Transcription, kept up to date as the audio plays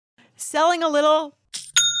Selling a little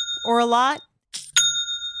or a lot?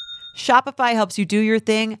 Shopify helps you do your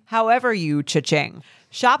thing however you cha-ching.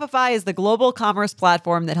 Shopify is the global commerce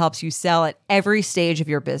platform that helps you sell at every stage of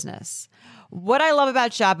your business. What I love about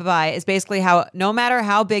Shopify is basically how no matter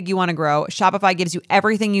how big you want to grow, Shopify gives you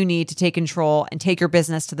everything you need to take control and take your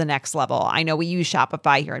business to the next level. I know we use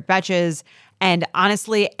Shopify here at Betches, and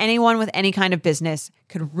honestly, anyone with any kind of business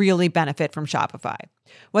could really benefit from Shopify.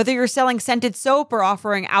 Whether you're selling scented soap or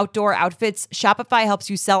offering outdoor outfits, Shopify helps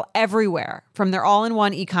you sell everywhere, from their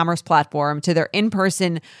all-in-one e-commerce platform to their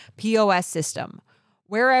in-person POS system.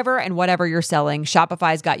 Wherever and whatever you're selling,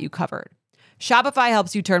 Shopify's got you covered. Shopify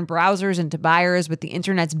helps you turn browsers into buyers with the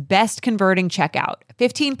internet's best converting checkout,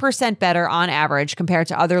 15% better on average compared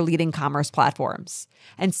to other leading commerce platforms.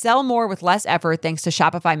 And sell more with less effort thanks to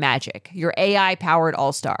Shopify Magic, your AI-powered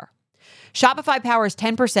all-star. Shopify powers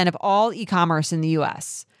 10% of all e-commerce in the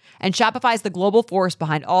U.S., and Shopify is the global force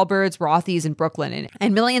behind Allbirds, Rothy's, and Brooklinen,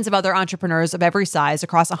 and millions of other entrepreneurs of every size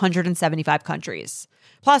across 175 countries.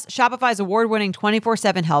 Plus, Shopify's award-winning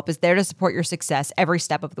 24/7 help is there to support your success every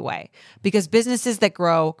step of the way, because businesses that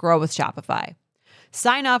grow, grow with Shopify.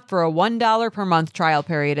 Sign up for a $1 per month trial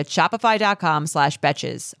period at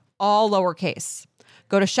shopify.com/betches, all lowercase.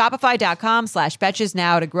 Go to shopify.com/betches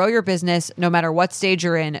now to grow your business no matter what stage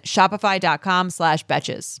you're in.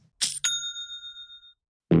 Shopify.com/betches.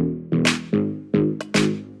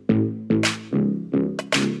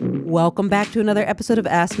 Welcome back to another episode of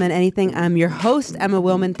Ask Men Anything. I'm your host, Emma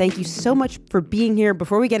Willman. Thank you so much for being here.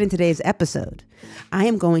 Before we get into today's episode, I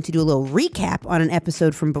am going to do a little recap on an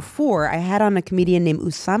episode from before. I had on a comedian named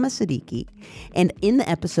Usama Siddiqui, and in the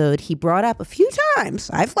episode, he brought up a few times,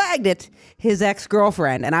 I flagged it, his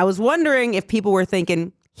ex-girlfriend. And I was wondering if people were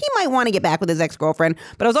thinking, he might want to get back with his ex-girlfriend.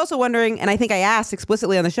 But I was also wondering, and I think I asked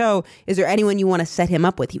explicitly on the show, is there anyone you want to set him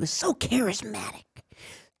up with? He was so charismatic.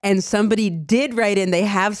 And somebody did write in, they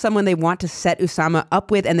have someone they want to set Usama up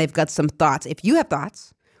with, and they've got some thoughts. If you have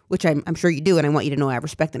thoughts, which I'm sure you do, and I want you to know I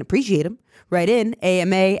respect and appreciate them, write in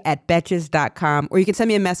ama@betches.com, or you can send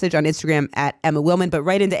me a message on Instagram at Emma Willman, but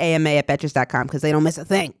write into ama@betches.com because they don't miss a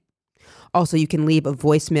thing. Also, you can leave a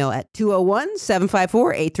voicemail at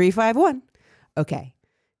 201-754-8351. Okay,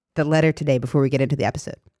 the letter today before we get into the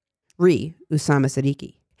episode. Usama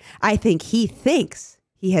Siddiqui. I think he thinks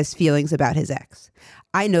he has feelings about his ex.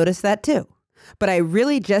 I noticed that too. But I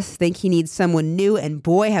really just think he needs someone new, and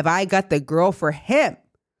boy, have I got the girl for him.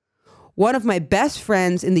 One of my best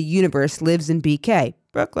friends in the universe lives in BK,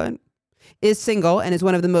 Brooklyn, is single, and is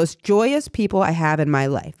one of the most joyous people I have in my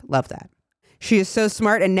life. Love that. She is so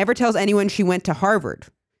smart and never tells anyone she went to Harvard.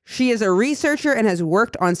 She is a researcher and has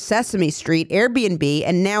worked on Sesame Street, Airbnb,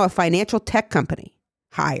 and now a financial tech company.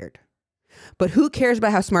 Hired. But who cares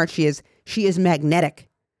about how smart she is? She is magnetic.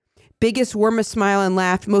 Biggest, warmest smile and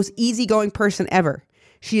laugh, most easygoing person ever.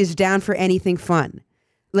 She is down for anything fun.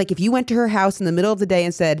 Like if you went to her house in the middle of the day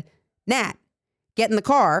and said, Nat, get in the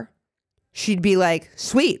car, she'd be like,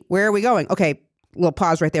 sweet, where are we going? Okay, little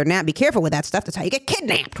pause right there. Nat, be careful with that stuff. That's how you get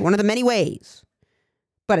kidnapped. One of the many ways.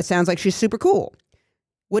 But it sounds like she's super cool.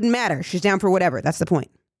 Wouldn't matter. She's down for whatever. That's the point.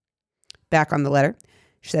 Back on the letter.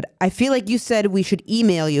 She said, I feel like you said we should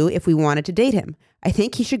email you if we wanted to date him. I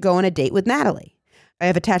think he should go on a date with Natalie. I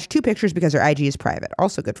have attached 2 pictures because her IG is private.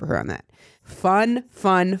 Also good for her on that. Fun,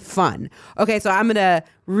 fun, fun. Okay, so I'm going to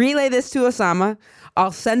relay this to Osama.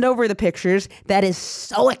 I'll send over the pictures. That is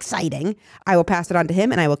so exciting. I will pass it on to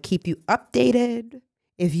him, and I will keep you updated.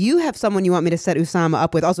 If you have someone you want me to set Usama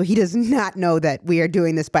up with, also, he does not know that we are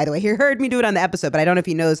doing this, by the way. He heard me do it on the episode, but I don't know if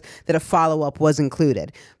he knows that a follow-up was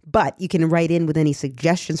included. But you can write in with any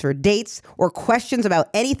suggestions for dates or questions about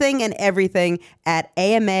anything and everything at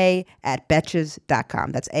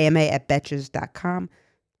ama@betches.com. That's ama@betches.com.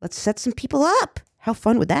 Let's set some people up. How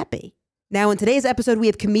fun would that be? Now, in today's episode, we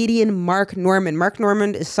have comedian Mark Normand. Mark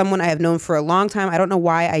Normand is someone I have known for a long time. I don't know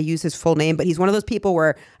why I use his full name, but he's one of those people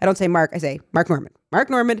where I don't say Mark, I say Mark Normand. Mark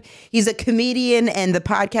Normand, he's a comedian and the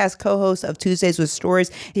podcast co-host of Tuesdays with Stories.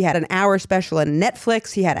 He had an hour special on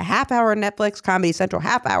Netflix. He had a half hour on Netflix, Comedy Central,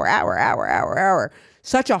 half hour, hour.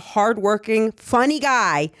 Such a hardworking, funny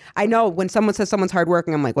guy. I know when someone says someone's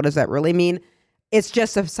hardworking, I'm like, what does that really mean? It's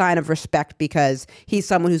just a sign of respect because he's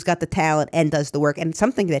someone who's got the talent and does the work, and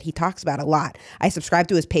something that he talks about a lot. I subscribe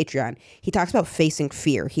to his Patreon. He talks about facing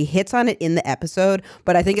fear. He hits on it in the episode,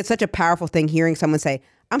 but I think it's such a powerful thing hearing someone say,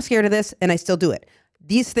 I'm scared of this, and I still do it.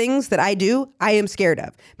 These things that I do, I am scared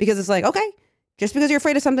of, because it's like, okay, just because you're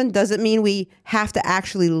afraid of something doesn't mean we have to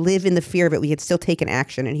actually live in the fear of it. We can still take an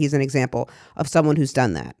action, and he's an example of someone who's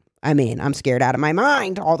done that. I mean, I'm scared out of my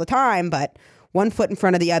mind all the time, but one foot in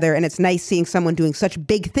front of the other, and it's nice seeing someone doing such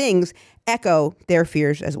big things echo their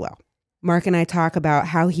fears as well. Mark and I talk about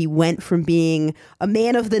how he went from being a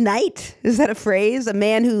man of the night. Is that a phrase? A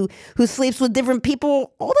man who sleeps with different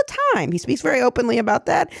people all the time. He speaks very openly about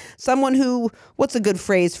that. Someone who, what's a good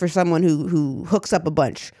phrase for someone who hooks up a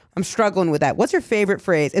bunch? I'm struggling with that. What's your favorite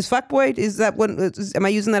phrase? Is fuckboy? Is that one? Am I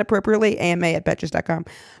using that appropriately? AMA@Betches.com.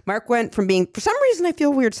 Mark went from being, for some reason I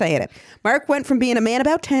feel weird saying it. Mark went from being a man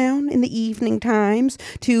about town in the evening times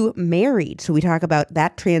to married. So we talk about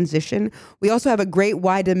that transition. We also have a great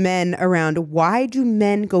why do men around why do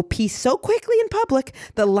men go pee so quickly in public?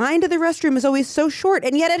 The line to the restroom is always so short,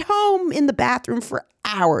 and yet at home in the bathroom for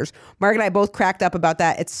hours. Mark and I both cracked up about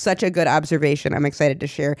that. It's such a good observation. I'm excited to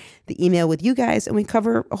share the email with you guys, and we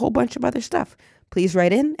cover a whole bunch of other stuff. Please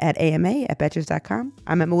write in at AMA@Betches.com.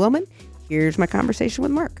 I'm Emma Willman. Here's my conversation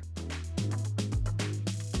with Mark.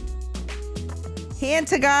 Hand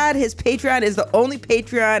to God, his Patreon is the only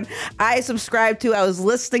Patreon I subscribe to. I was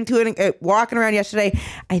listening to it walking around yesterday.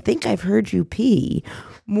 I think I've heard you pee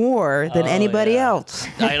more than anybody else.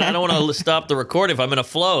 I don't want to stop the recording if I'm in a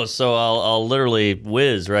flow, so I'll literally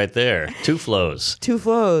whiz right there. 2 flows. 2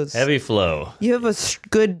 flows. Heavy flow. You have a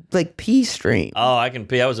good pee stream. Oh, I can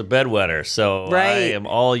pee. I was a bedwetter, so Right. I am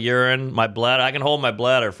all urine. My bladder, I can hold my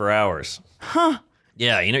bladder for hours. Huh.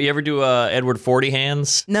 Yeah, you ever do Edward 40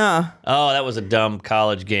 hands? No. Oh, that was a dumb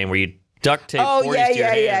college game where you duct tape 40s to your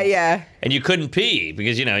hands. Yeah. And you couldn't pee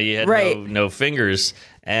because, you had Right. no fingers.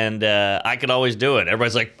 And I could always do it.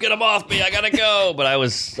 Everybody's like, get them off me, I gotta go. But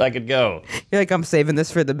I could go. You're like, I'm saving this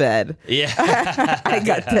for the bed. Yeah. I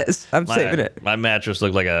got this. I'm saving it. My mattress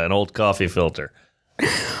looked like an old coffee filter.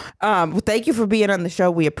 Well, thank you for being on the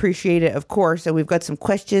show. We appreciate it, of course. And we've got some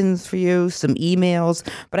questions for you, some emails.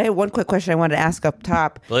 But I have one quick question I wanted to ask up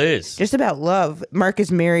top. Please. Just about love. Mark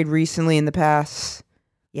is married recently in the past.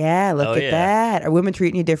 Yeah, look at that. Are women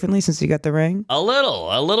treating you differently since you got the ring? A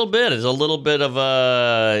little bit. There's a little bit of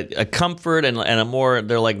a comfort and a more,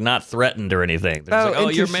 they're like not threatened or anything. They're just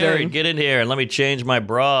like, you're interesting. married, get in here and let me change my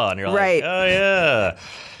bra. And you're Right. like, oh yeah.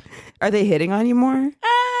 Are they hitting on you more?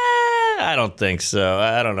 I don't think so.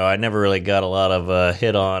 I don't know. I never really got a lot of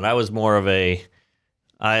hit on. I was more of I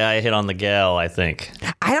hit on the gal, I think.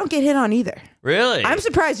 I don't get hit on either. Really? I'm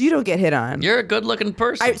surprised you don't get hit on. You're a good-looking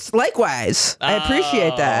person. Likewise. I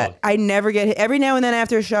appreciate that. I never get hit. Every now and then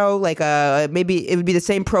after a show, maybe it would be the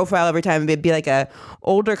same profile every time. It'd be like a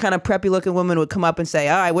older kind of preppy looking woman would come up and say,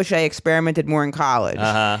 oh, I wish I experimented more in college.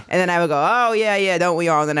 Uh-huh. And then I would go, oh, yeah, don't we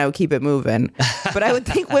all? And then I would keep it moving. But I would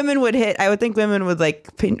think women would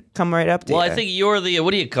come right up to you. Well, I think you're the,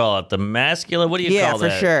 what do you call it? The masculine? What do you call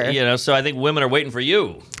that? Yeah, for sure. So I think women are waiting for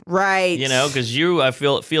you. Right. Because you, I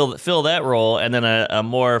feel that role, and then a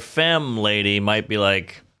more femme lady might be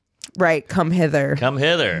like, right, come hither. come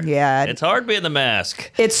hither. Yeah. It's hard being the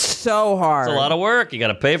mask. It's so hard. It's a lot of work. You got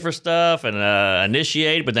to pay for stuff and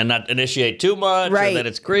initiate, but then not initiate too much, Right. or that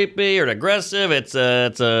it's creepy or aggressive. It's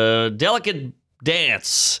a delicate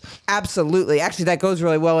dance. Absolutely. Actually, that goes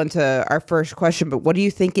really well into our first question, but what do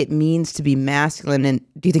you think it means to be masculine, and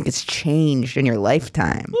do you think it's changed in your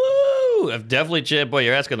lifetime? Woo! I've definitely changed. Boy,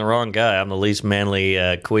 you're asking the wrong guy. I'm the least manly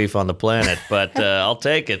queef on the planet, but I'll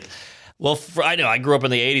take it. Well, I know I grew up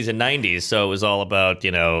in the 80s and 90s, so it was all about,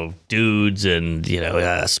 dudes and,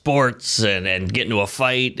 sports and getting to a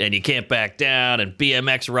fight and you can't back down and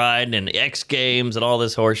BMX riding and X Games and all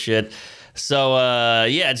this horse shit. So,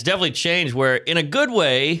 it's definitely changed where in a good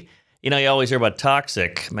way, you always hear about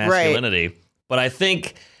toxic masculinity, right. But I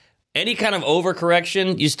think any kind of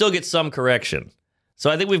overcorrection, you still get some correction. So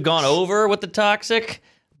I think we've gone over with the toxic.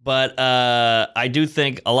 But I do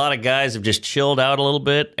think a lot of guys have just chilled out a little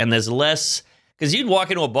bit, and there's less, because you'd walk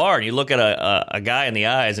into a bar and you look at a guy in the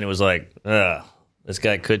eyes, and it was like, this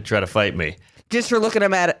guy could try to fight me. Just for looking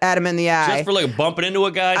at him in the eye. Just for bumping into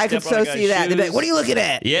a guy. I could so see that. They'd be like, what are you looking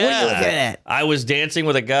at? Yeah. What are you looking at? I was dancing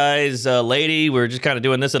with a guy's lady. We were just kind of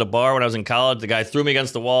doing this at a bar when I was in college. The guy threw me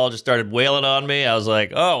against the wall, just started wailing on me. I was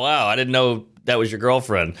like, oh, wow, I didn't know that was your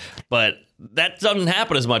girlfriend. But that doesn't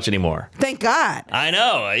happen as much anymore. Thank God. I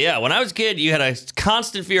know. Yeah. When I was a kid, you had a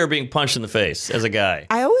constant fear of being punched in the face as a guy.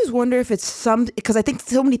 I always wonder if it's because I think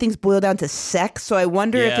so many things boil down to sex. So I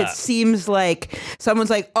wonder if it seems like someone's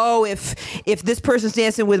like, oh, if this person's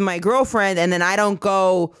dancing with my girlfriend and then I don't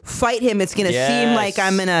go fight him, it's going to seem like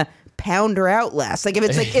I'm going to pound her out less. Like if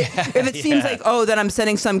it's like if it seems like, oh, that I'm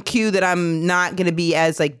sending some cue that I'm not going to be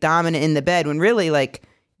as dominant in the bed, when really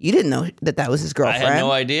you didn't know that was his girlfriend. I had no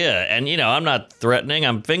idea. And, I'm not threatening.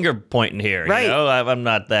 I'm finger pointing here. Right. I'm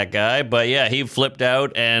not that guy. But, yeah, he flipped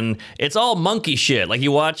out. And it's all monkey shit. Like,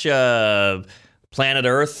 you watch Planet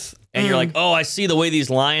Earth, and you're like, oh, I see the way these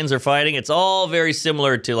lions are fighting. It's all very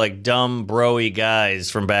similar to, dumb, bro-y guys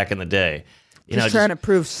from back in the day. Just trying to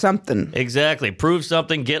prove something. Exactly. Prove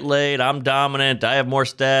something, get laid, I'm dominant, I have more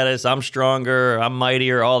status, I'm stronger, I'm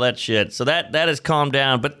mightier, all that shit. So that has calmed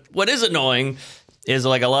down. But what is annoying is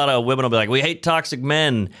like a lot of women will be like, we hate toxic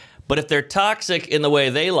men. But if they're toxic in the way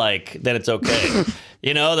they like, then it's okay.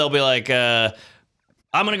 They'll be like,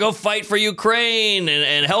 I'm going to go fight for Ukraine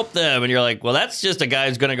and help them. And you're like, well, that's just a guy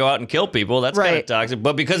who's going to go out and kill people. That's kind of toxic.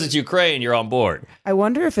 But because it's Ukraine, you're on board. I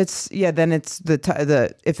wonder if it's, then it's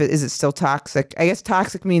is it still toxic? I guess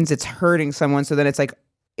toxic means it's hurting someone. So then it's like,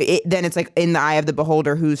 then it's like in the eye of the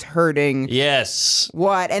beholder who's hurting. Yes.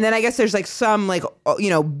 What? And then I guess there's like some like,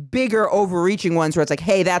 bigger overreaching ones where it's like,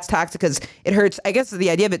 hey, that's toxic because it hurts. I guess the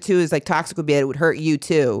idea of it too is like toxic would be that it would hurt you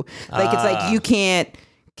too. Like it's like you can't.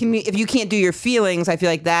 If you can't do your feelings, I feel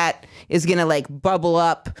like that is gonna like bubble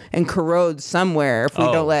up and corrode somewhere if we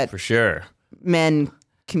don't let for sure men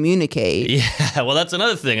communicate. Yeah, well, that's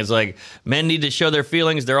another thing. It's like men need to show their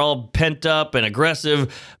feelings. They're all pent up and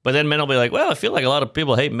aggressive, but then men will be like, well, I feel like a lot of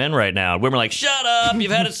people hate men right now. And women are like, shut up,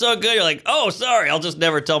 you've had it so good. You're like, oh, sorry, I'll just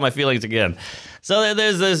never tell my feelings again. So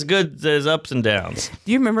there's ups and downs.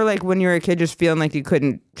 Do you remember like when you were a kid just feeling like you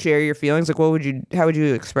couldn't share your feelings? Like how would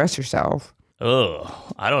you express yourself?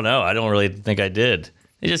 Oh, I don't know. I don't really think I did.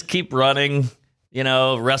 You just keep running,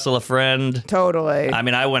 wrestle a friend. Totally. I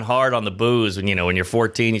mean, I went hard on the booze when you're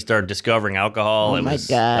 14, you start discovering alcohol. Oh my God.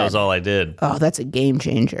 That was all I did. Oh, that's a game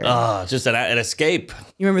changer. Oh, just an escape.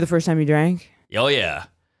 You remember the first time you drank? Oh, yeah.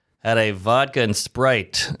 Had a vodka and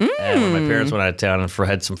Sprite. And when my parents went out of town and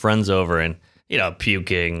had some friends over and,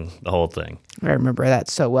 puking, the whole thing. I remember that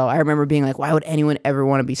so well. I remember being like, why would anyone ever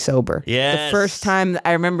want to be sober? Yes. The first time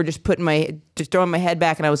I remember just throwing my head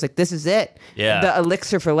back and I was like, this is it. Yeah. The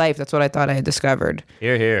elixir for life. That's what I thought I had discovered.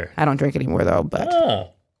 Hear, hear. I don't drink anymore though,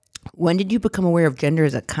 but when did you become aware of gender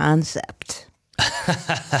as a concept?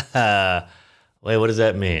 Wait, what does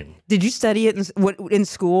that mean? Did you study it in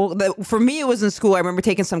school? For me, it was in school. I remember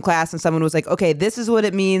taking some class and someone was like, okay, this is what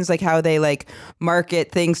it means, like how they like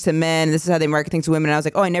market things to men. This is how they market things to women. And I was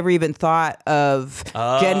like, oh, I never even thought of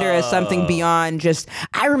gender as something beyond just,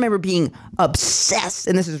 I remember being obsessed.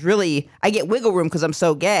 And this is really, I get wiggle room because I'm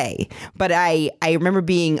so gay. But I remember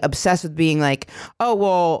being obsessed with being like, oh,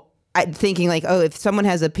 well, thinking like, oh, if someone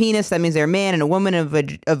has a penis, that means they're a man, and a woman a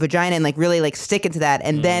vagina, and like really like sticking to that.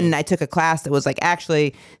 And then I took a class that was like,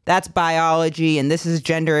 actually, that's biology, and this is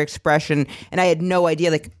gender expression. And I had no idea.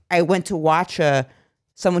 Like, I went to watch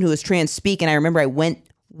someone who was trans speak, and I remember I went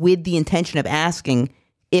with the intention of asking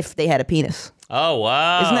if they had a penis. Oh,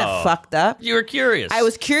 wow. Isn't that fucked up? You were curious. I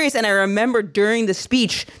was curious, and I remember during the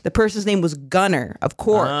speech, the person's name was Gunner, of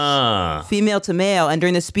course, female to male. And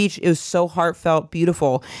during the speech, it was so heartfelt,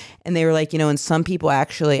 beautiful. And they were like, and some people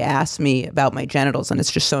actually asked me about my genitals, and it's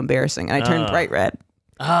just so embarrassing. And I turned bright red.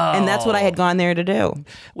 Oh. And that's what I had gone there to do.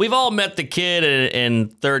 We've all met the kid in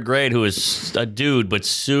third grade who is a dude, but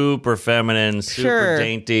super feminine, super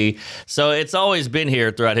dainty. So it's always been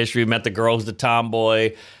here throughout history. We've met the girl who's the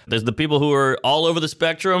tomboy. There's the people who are all over the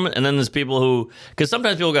spectrum, and then there's people who, because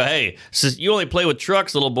sometimes people go, hey, you only play with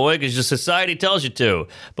trucks, little boy, because your society tells you to.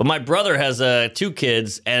 But my brother has 2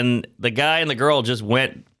 kids, and the guy and the girl just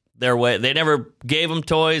went their way. They never gave him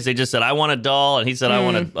toys. They just said, I want a doll, and he said, I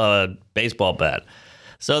want a baseball bat.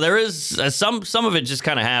 So there is some of it just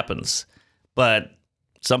kind of happens, but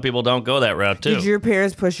some people don't go that route too. Did your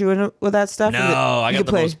parents push you with that stuff? No, I got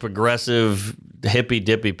the most progressive, hippy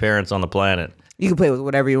dippy parents on the planet. You can play with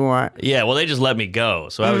whatever you want. Yeah, well, they just let me go,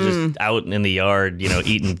 so I was just out in the yard,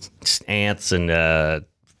 eating ants and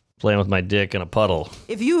playing with my dick in a puddle.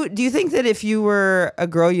 Do you think that if you were a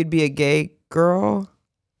girl, you'd be a gay girl?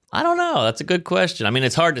 I don't know. That's a good question. I mean,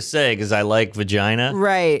 it's hard to say because I like vagina.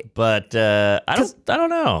 Right. But I don't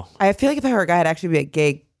know. I feel like if I were a guy, I'd actually be a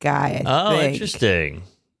gay guy. I think. Interesting.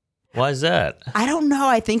 Why is that? I don't know.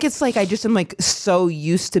 I think it's like I just am like so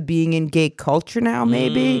used to being in gay culture now,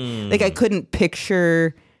 maybe. Like I couldn't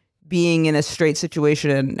picture being in a straight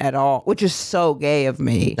situation at all, which is so gay of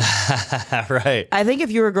me. Right. I think if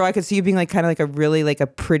you were a girl, I could see you being like kind of like a really like a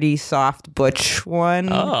pretty soft butch one.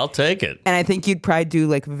 Oh, I'll take it. And I think you'd probably do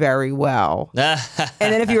like very well. And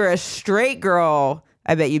then if you were a straight girl,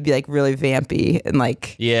 I bet you'd be like really vampy and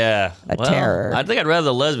like terror. I think I'd rather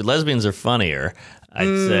the lesbians. Lesbians are funnier, I'd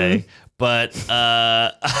say. But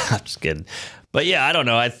I'm just kidding. But yeah, I don't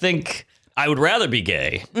know. I think I would rather be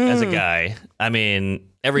gay as a guy. I mean,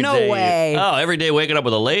 Every No day- way. Oh, every day waking up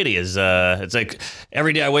with a lady is, it's like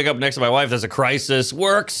every day I wake up next to my wife, there's a crisis.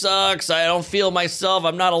 Work sucks. I don't feel myself.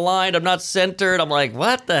 I'm not aligned. I'm not centered. I'm like,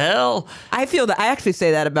 what the hell? I feel that I actually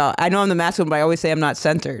say that about. I know I'm the masculine, but I always say I'm not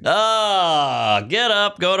centered. Ah, get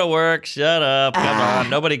up, go to work, shut up, come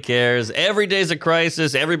on, nobody cares. Every day's a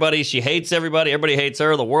crisis. She hates everybody hates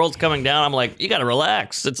her, the world's coming down. I'm like, you gotta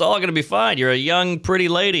relax. It's all gonna be fine. You're a young, pretty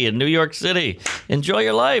lady in New York City. Enjoy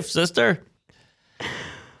your life, sister.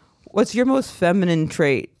 What's your most feminine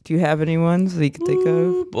trait? Do you have any ones that you can think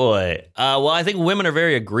of? Boy. Well, I think women are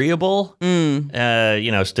very agreeable,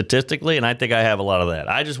 statistically, and I think I have a lot of that.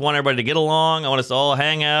 I just want everybody to get along. I want us to all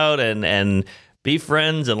hang out and be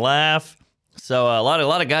friends and laugh. So a lot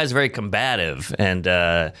of guys are very combative and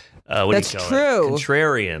what That's do you call true. it?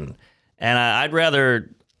 Contrarian. And I'd rather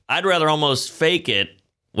almost fake it,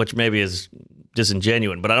 which maybe is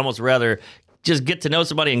disingenuous, but I'd almost rather just get to know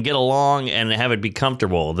somebody and get along and have it be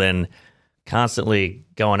comfortable than constantly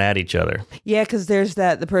going at each other. Yeah, because there's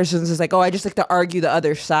the person's just like, oh, I just like to argue the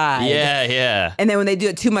other side. Yeah. And then when they do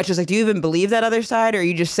it too much, it's like, do you even believe that other side? Or are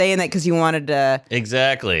you just saying that because you wanted to,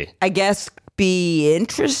 Exactly. I guess, be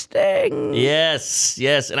interesting? Yes.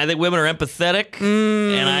 And I think women are empathetic.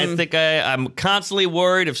 And I think I'm constantly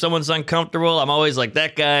worried if someone's uncomfortable. I'm always like,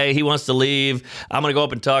 that guy, he wants to leave. I'm going to go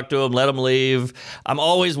up and talk to him, let him leave. I'm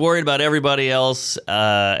always worried about everybody else.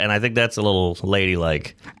 And I think that's a little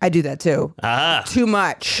ladylike. I do that too. Aha. Too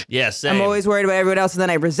much. Yeah, same. I'm always worried about everyone else, and then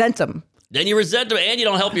I resent them. Then you resent them and you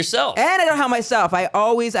don't help yourself. And I don't help myself. Then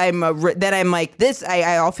I'm like this.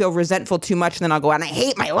 I'll feel resentful too much, and then I'll go, and I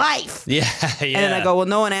hate my life. Yeah. And then I go, well,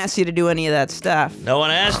 no one asked you to do any of that stuff. No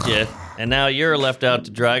one asked you. And now you're left out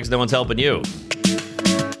to dry because no one's helping you.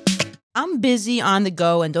 I'm busy on the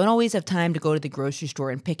go and don't always have time to go to the grocery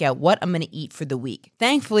store and pick out what I'm going to eat for the week.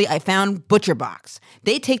 Thankfully, I found ButcherBox.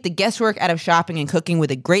 They take the guesswork out of shopping and cooking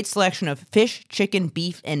with a great selection of fish, chicken,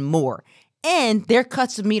 beef, and more. And their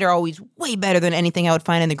cuts of meat are always way better than anything I would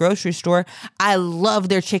find in the grocery store. I love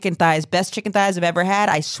their chicken thighs. Best chicken thighs I've ever had.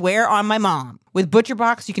 I swear on my mom. With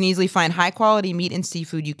ButcherBox, you can easily find high-quality meat and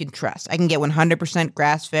seafood you can trust. I can get 100%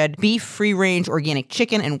 grass-fed, beef, free-range, organic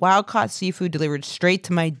chicken, and wild-caught seafood delivered straight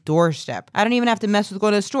to my doorstep. I don't even have to mess with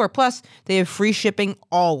going to the store. Plus, they have free shipping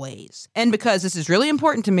always. And because this is really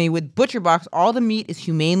important to me, with ButcherBox, all the meat is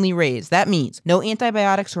humanely raised. That means no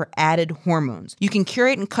antibiotics or added hormones. You can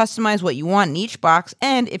curate and customize what you want in each box,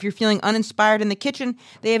 and if you're feeling uninspired in the kitchen,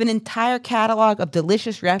 they have an entire catalog of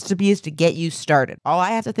delicious recipes to get you started. All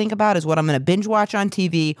I have to think about is what I'm going to binge watch on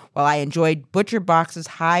TV while I enjoy ButcherBox's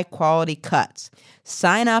high-quality cuts.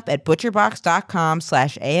 Sign up at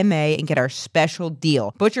butcherbox.com/AMA and get our special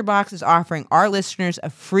deal. ButcherBox is offering our listeners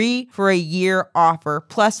a free for a year offer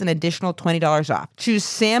plus an additional $20 off. Choose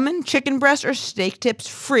salmon, chicken breast, or steak tips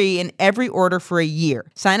free in every order for a year.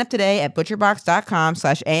 Sign up today at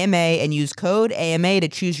butcherbox.com/AMA and use code AMA to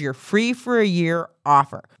choose your free for a year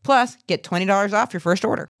offer. Plus, get $20 off your first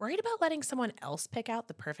order. Worried about letting someone else pick out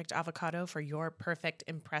the perfect avocado for your perfect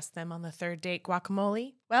impress them on the third date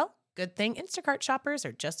guacamole? Well, good thing Instacart shoppers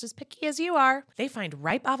are just as picky as you are. They find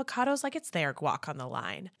ripe avocados like it's their guac on the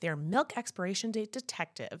line. They're milk expiration date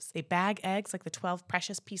detectives. They bag eggs like the 12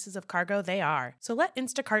 precious pieces of cargo they are. So let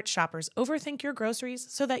Instacart shoppers overthink your groceries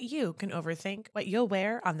so that you can overthink what you'll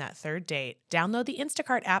wear on that third date. Download the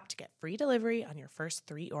Instacart app to get free delivery on your first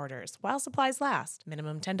 3 orders while supplies last.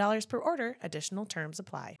 Minimum $10 per order. Additional terms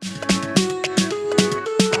apply.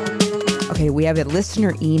 Okay, we have a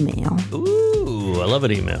listener email. Ooh, I love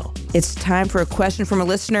an email. It's time for a question from a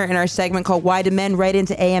listener in our segment called Why Do Men? Write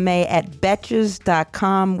into AMA at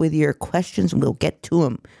Betches.com with your questions and we'll get to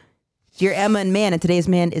them. Dear Emma and Man, and today's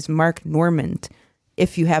man is Mark Normand.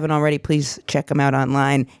 If you haven't already, please check him out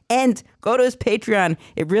online and go to his Patreon.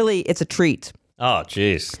 It's a treat. Oh,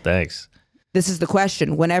 geez. Thanks. This is the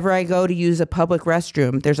question. Whenever I go to use a public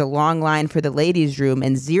restroom, there's a long line for the ladies' room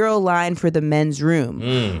and 0 line for the men's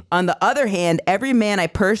room. On the other hand, every man I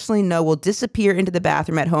personally know will disappear into the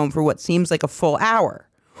bathroom at home for what seems like a full hour.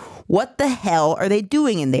 What the hell are they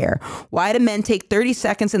doing in there? Why do men take 30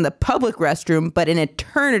 seconds in the public restroom, but an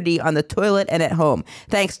eternity on the toilet and at home?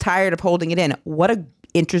 Thanks, tired of holding it in. What a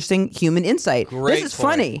interesting human insight. Great This is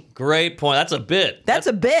point. funny. Great point. That's a bit. That's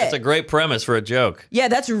a bit. That's a great premise for a joke. Yeah,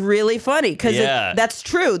 that's really funny because Yeah. that's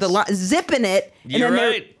true. Zipping it. And You're then they're-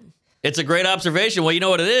 right. It's a great observation. Well, you know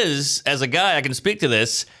what it is? As a guy, I can speak to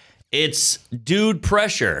this. It's dude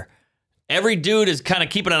pressure. every dude is kind of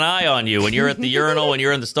keeping an eye on you when you're at the urinal, when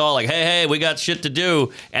you're in the stall, like, hey, we got shit to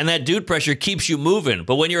do. And that dude pressure keeps you moving.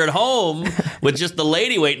 But when you're at home with just the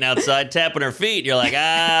lady waiting outside tapping her feet, you're like,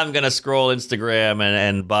 I'm going to scroll Instagram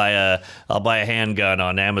and I'll buy a handgun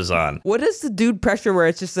on Amazon. What is the dude pressure where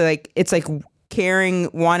it's just like, it's like caring,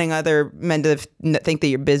 wanting other men to think that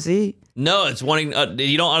you're busy? No, it's wanting,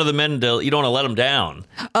 you don't want other men to, you don't want to let them down.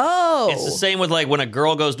 Oh. It's the same with like when a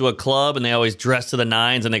girl goes to a club and they always dress to the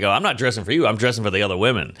nines and they go, I'm not dressing for you, I'm dressing for the other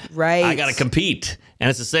women. Right. I got to compete. And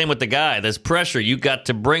it's the same with the guy. There's pressure. You got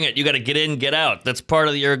to bring it. You got to get in, get out. That's part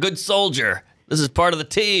of you're a good soldier. This is part of the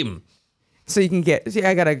team. So you can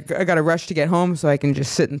I gotta rush to get home so I can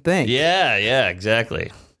just sit and think. Yeah,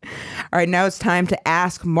 exactly. All right, now it's time to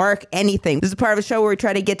ask Mark anything. This is part of a show where we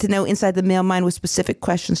try to get to know inside the male mind with specific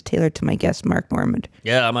questions tailored to my guest, Mark Normand.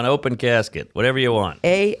 Yeah, I'm an open casket. Whatever you want.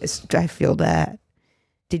 I feel that.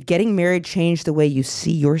 Did getting married change the way you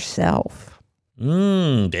see yourself?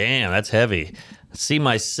 Damn, that's heavy. See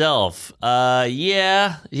myself.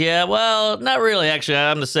 Yeah. Well, not really. Actually,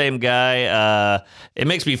 I'm the same guy. It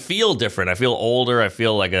makes me feel different. I feel older. I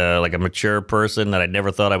feel like a mature person that I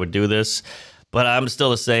never thought I would do this. But I'm still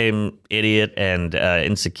the same idiot and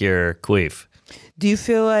insecure queef. Do you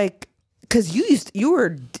feel like, because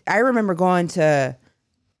I remember going to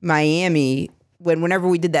Miami whenever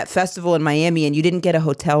we did that festival in Miami and you didn't get a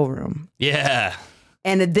hotel room. Yeah.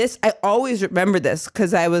 And I always remember this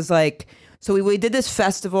because I was like, so we did this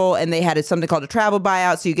festival and they had something called a travel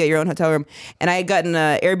buyout, so you get your own hotel room. And I had gotten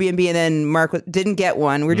an Airbnb and then Mark didn't get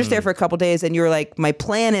one. We were just there for a couple days and you were like, my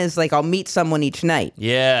plan is like I'll meet someone each night.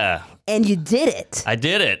 Yeah. And you did it. I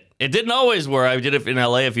did it. It didn't always work. I did it in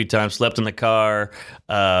LA a few times, slept in the car,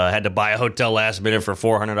 had to buy a hotel last minute for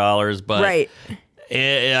 $400. But right.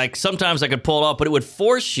 Like sometimes I could pull it off, but it would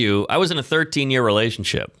force you. I was in a 13-year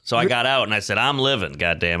relationship. So I got out and I said, I'm living,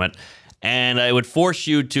 goddammit. And it would force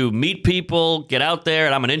you to meet people, get out there,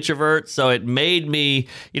 and I'm an introvert, so it made me,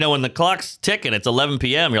 when the clock's ticking, it's 11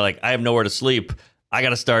 p.m., you're like, I have nowhere to sleep. I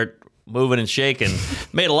got to start moving and shaking.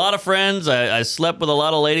 Made a lot of friends. I slept with a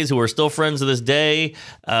lot of ladies who are still friends to this day.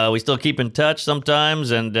 We still keep in touch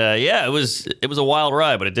sometimes, and it was a wild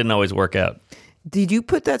ride, but it didn't always work out. Did you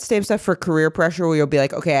put that same stuff for career pressure where you'll be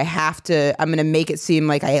like, okay, I'm going to make it seem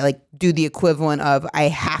like I do the equivalent of I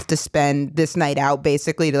have to spend this night out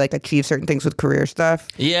basically to achieve certain things with career stuff?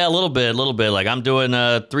 Yeah, a little bit. Like I'm doing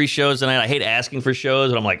 3 shows tonight. I hate asking for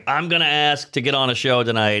shows, but I'm like, I'm going to ask to get on a show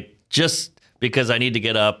tonight just because I need to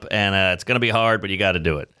get up and it's going to be hard, but you got to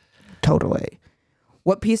do it. Totally.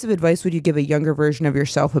 What piece of advice would you give a younger version of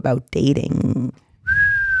yourself about dating?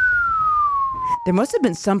 There must have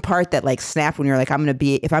been some part that snapped when you're like,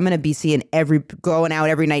 if I'm gonna be seeing going out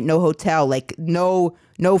every night, no hotel,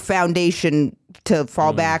 no foundation to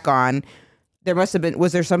fall back on.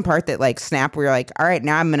 Was there some part that snapped where you're like, all right,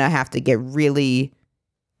 now I'm gonna have to get really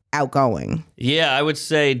outgoing? Yeah, I would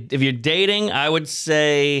say if you're dating, I would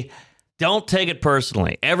say don't take it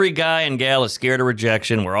personally. Every guy and gal is scared of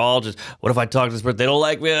rejection. We're all just, what if I talk to this person? They don't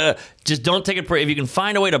like me. Just don't take it. If you can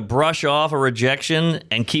find a way to brush off a rejection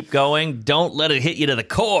and keep going, don't let it hit you to the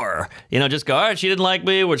core. Just go, all right, she didn't like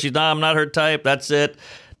me. I'm not her type. That's it.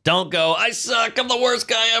 Don't go, I suck. I'm the worst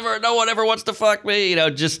guy ever. No one ever wants to fuck me.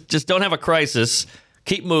 Just don't have a crisis.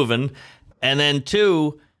 Keep moving. And then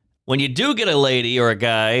 2, when you do get a lady or a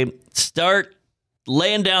guy, start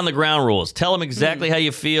laying down the ground rules. Tell them exactly how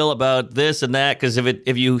you feel about this and that, because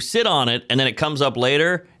if you sit on it and then it comes up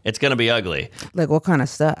later, it's going to be ugly. Like what kind of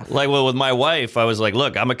stuff? With my wife, I was like,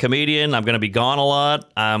 look, I'm a comedian. I'm going to be gone a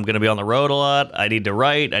lot. I'm going to be on the road a lot. I need to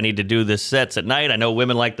write. I need to do the sets at night. I know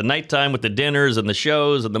women like the nighttime with the dinners and the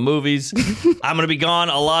shows and the movies. I'm going to be gone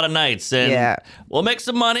a lot of nights. And we'll make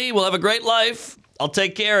some money. We'll have a great life. I'll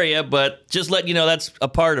take care of you, but just let you know that's a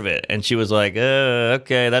part of it. And she was like,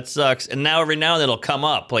 okay, that sucks. And now every now and then it'll come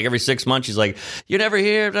up. Every 6 months, she's like, you're never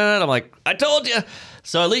here. I'm like, I told you.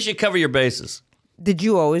 So at least you cover your bases. Did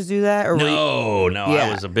you always do that? Or No,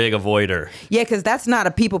 I was a big avoider. Yeah, because that's not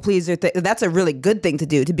a people pleaser. That's a really good thing to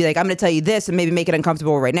do, to be like, I'm going to tell you this and maybe make it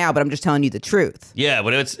uncomfortable right now, but I'm just telling you the truth. Yeah,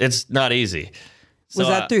 but it's not easy. Was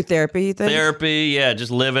that through therapy, you think? Therapy, yeah,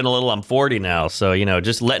 just living a little. I'm 40 now, so,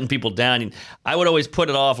 just letting people down. I would always put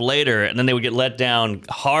it off later, and then they would get let down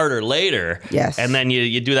harder later. Yes. And then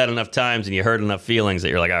you do that enough times, and you hurt enough feelings that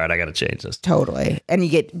you're like, all right, I got to change this. Totally. And you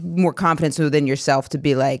get more confidence within yourself to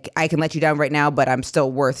be like, I can let you down right now, but I'm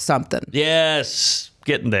still worth something. Yes,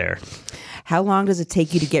 getting there. How long does it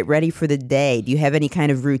take you to get ready for the day? Do you have any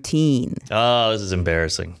kind of routine? Oh, this is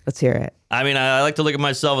embarrassing. Let's hear it. I mean, I like to look at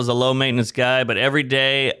myself as a low-maintenance guy, but every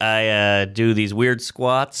day I do these weird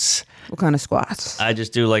squats. What kind of squats? I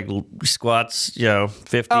just do like squats, 50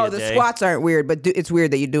 Oh, a the day. squats aren't weird, but it's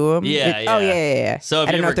weird that you do them. Yeah, Oh, yeah. yeah. So if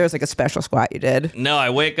I you don't know ever- if there was like a special squat you did. No, I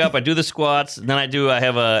wake up, I do the squats, and then I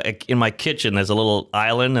have in my kitchen, there's a little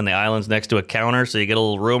island, and the island's next to a counter, so you get a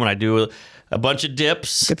little room, and I do a bunch of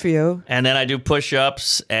dips. Good for you. And then I do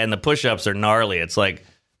push-ups, and the push-ups are gnarly. It's like,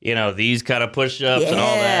 these kind of push-ups and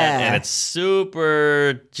all that. Yeah. And it's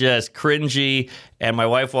super just cringy. And my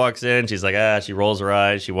wife walks in, she's like, she rolls her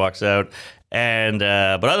eyes, she walks out. And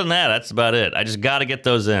but other than that, that's about it. I just got to get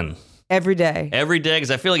those in Every day. every day because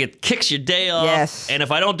I feel like it kicks your day off. Yes. And if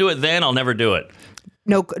I don't do it then, I'll never do it.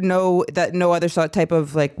 No other type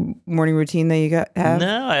of like morning routine that you have.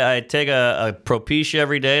 No, I take a Propecia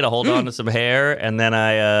every day to hold on to some hair, and then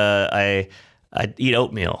I eat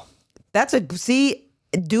oatmeal.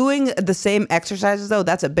 Doing the same exercises though,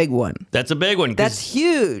 that's a big one. That's a big one. 'Cause That's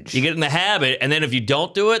huge. you get in the habit, and then if you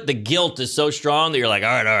don't do it, the guilt is so strong that you're like,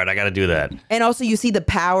 all right, I got to do that. And also you see the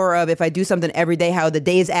power of if I do something every day, how the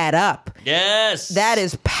days add up. Yes. That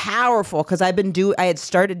is powerful because I had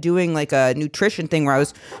started doing like a nutrition thing where I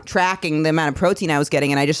was tracking the amount of protein I was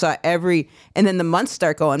getting, and I just saw and then the months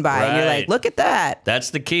start going by, and you're Right. like, look at that. That's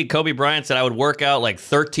the key. Kobe Bryant said I would work out like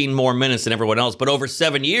 13 more minutes than everyone else, but over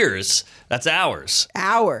 7 years, that's hours.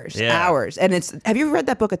 Hours. And have you ever read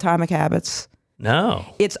that book, Atomic Habits? No.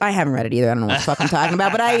 I haven't read it either. I don't know what the fuck I'm talking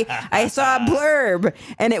about, but I saw a blurb,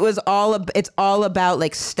 and it's all about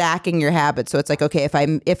like stacking your habits. So it's like, okay, if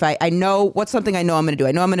I know what's something I know I'm going to do.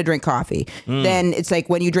 I know I'm going to drink coffee. Then it's like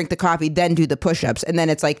when you drink the coffee, then do the push-ups, and then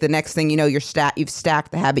it's like the next thing you know, you've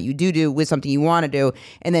stacked the habit you do with something you want to do,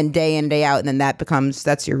 and then day in day out, and then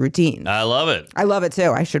that's your routine. I love it. I love it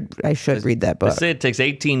too. I should read that They book. say it takes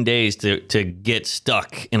 18 days to get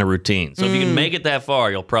stuck in a routine. So if you can make it that far,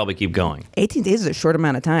 you'll probably keep going. 18 days is a short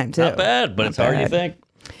amount of time too. Not bad, but Not it's harder than you bad.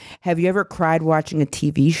 think. Have you ever cried watching a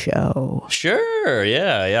TV show? Sure,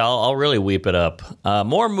 yeah. I'll really weep it up.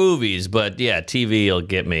 More movies, but yeah, TV will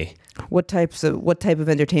get me. What type of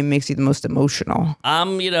entertainment makes you the most emotional?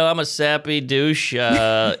 I'm a sappy douche.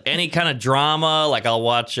 Any kind of drama, like I'll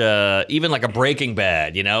watch even like a Breaking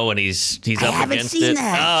Bad, when he's up haven't against seen it.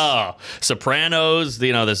 that. Oh, Sopranos,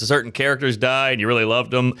 there's a certain characters die and you really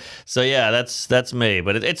loved them. So yeah, that's me.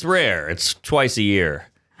 But it's rare. It's twice a year.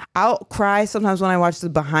 I'll cry sometimes when I watch the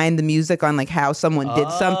behind the music on like how someone did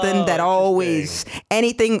something. That always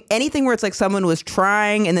anything where it's like someone was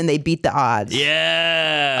trying and then they beat the odds.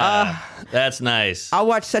 Yeah, that's nice. I'll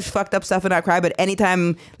watch such fucked up stuff and not cry, but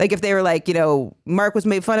anytime, like if they were like, Mark was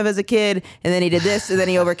made fun of as a kid and then he did this and then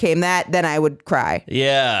he overcame that, then I would cry.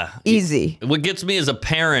 Yeah. Easy. What gets me is a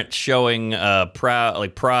parent showing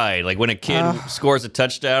pride. Like when a kid scores a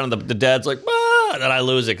touchdown and the dad's like, then I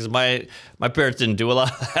lose it because my parents didn't do a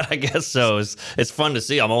lot of that, I guess. So it's fun to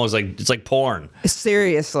see. I'm always like, it's like porn.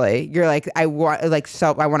 Seriously. You're like, I want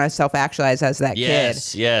to self-actualize as that kid.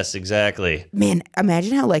 Yes, exactly. Man,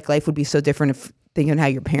 imagine how like life would be so different if thinking how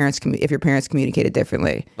your parents communicated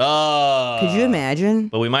differently. Oh. Could you imagine?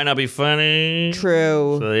 But we might not be funny.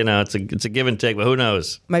 True. So, it's a give and take, but who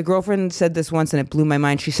knows? My girlfriend said this once and it blew my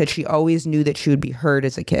mind. She said she always knew that she would be heard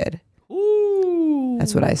as a kid. Ooh.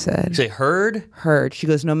 That's what I said. You say heard? Heard. She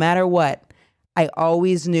goes, no matter what, I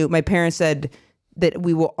always knew. My parents said that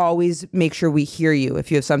we will always make sure we hear you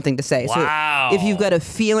if you have something to say. Wow. So if you've got a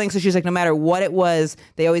feeling, so she's like, no matter what it was,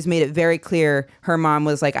 they always made it very clear. Her mom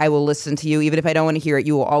was like, I will listen to you. Even if I don't want to hear it,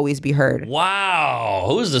 you will always be heard. Wow.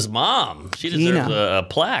 Who's this mom? She deserves Gina. a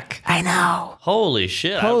plaque. I know. Holy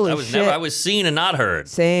shit. Holy shit. I was seen and not heard.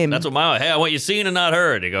 Same. That's what hey, I want you seen and not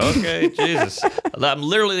heard. You go, okay, Jesus. I'm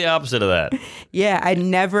literally the opposite of that. Yeah, I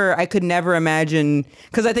could never imagine,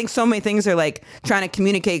 because I think so many things are like trying to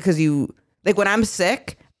communicate because like when I'm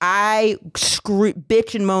sick, I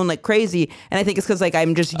bitch and moan like crazy, and I think it's because like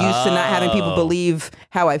I'm just used to not having people believe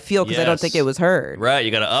how I feel because I don't Yes. think it was heard. Right, you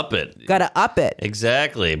got to up it. Got to up it.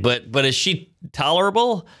 Exactly. But is she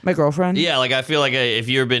tolerable? My girlfriend. Yeah, like I feel like if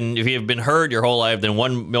you've been heard your whole life, then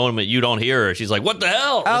one moment you don't hear her, she's like, "What the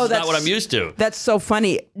hell? Oh, This is that's not what I'm used to." That's so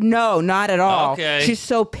funny. No, not at all. Okay. She's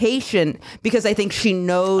so patient because I think she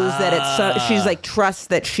knows that it's. She's like trusts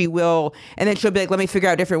that she will, and then she'll be like, "Let me figure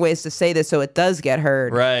out different ways to say this so it does get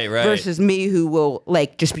heard." Right. Versus me, who will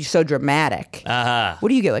like just be so dramatic. Uh-huh. What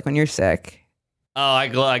do you get like when you're sick? Oh, I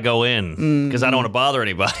go in because I don't want to bother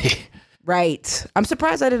anybody. Right. I'm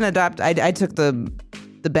surprised I didn't adopt. I took the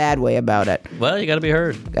bad way about it. Well, you got to be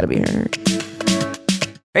heard. Gotta be heard.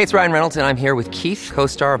 Hey, it's Ryan Reynolds, and I'm here with Keith,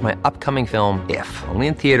 co-star of my upcoming film, If, only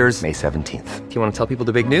in theaters May 17th. Do you want to tell people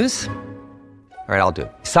the big news? All right, I'll do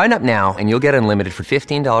it. Sign up now and you'll get unlimited for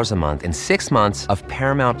 $15 a month and 6 months of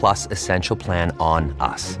Paramount Plus Essential Plan on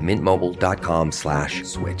us.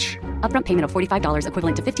 mintmobile.com/switch. Upfront payment of $45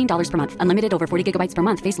 equivalent to $15 per month. Unlimited over 40 gigabytes per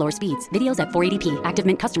month. Face lower speeds. Videos at 480p. Active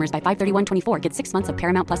Mint customers by 531.24 get 6 months of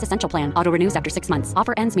Paramount Plus Essential Plan. Auto renews after 6 months.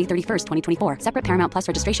 Offer ends May 31st, 2024. Separate Paramount Plus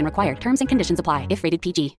registration required. Terms and conditions apply if rated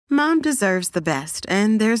PG. Mom deserves the best,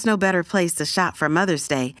 and there's no better place to shop for Mother's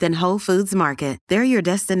Day than Whole Foods Market. They're your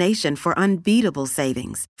destination for unbeatable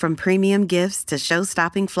savings, from premium gifts to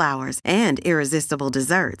show-stopping flowers and irresistible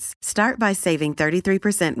desserts. Start by saving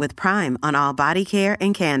 33% with Prime on all body care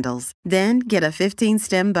and candles. Then get a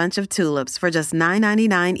 15-stem bunch of tulips for just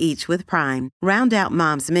 $9.99 each with Prime. Round out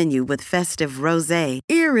Mom's menu with festive rosé,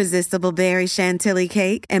 irresistible berry chantilly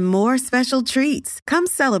cake, and more special treats. Come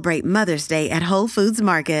celebrate Mother's Day at Whole Foods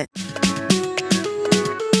Market.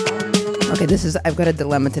 Okay, I've got a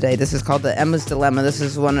dilemma today. This is called the Emma's Dilemma. This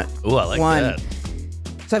is one. Ooh, I like that.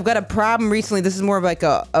 So I've got a problem recently. This is more of like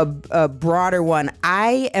a broader one.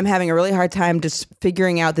 I am having a really hard time just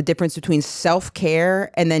figuring out the difference between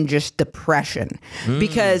self-care and then just depression.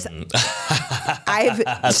 Because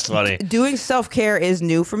That's funny. Doing self-care is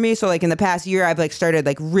new for me. So like in the past year, I've like started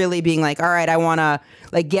like really being like, all right, I want to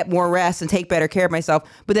like get more rest and take better care of myself.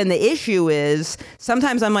 But then the issue is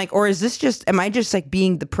sometimes I'm like, or is this just, am I just like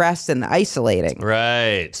being depressed and isolating?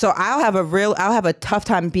 Right. So I'll have a tough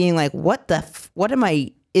time being like, what am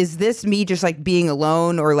I, is this me just like being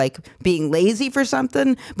alone or like being lazy for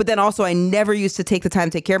something? But then also I never used to take the time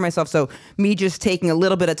to take care of myself. So me just taking a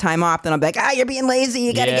little bit of time off, then I'm like, you're being lazy.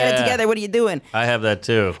 You got to get it together. What are you doing? I have that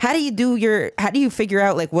too. How do you figure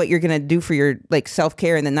out like what you're going to do for your like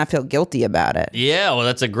self-care and then not feel guilty about it? Yeah, well,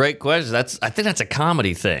 that's a great question. I think that's a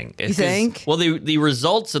comedy thing. You think? Well, the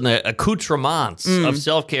results and the accoutrements of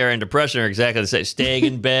self-care and depression are exactly the same. Staying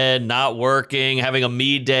in bed, not working, having a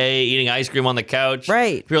me day, eating ice cream on the couch.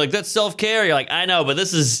 Right. If you're like, that's self-care, you're like, I know, but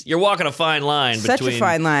you're walking a fine line Such a between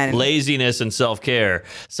fine line. laziness and self-care.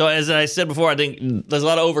 So as I said before, I think there's a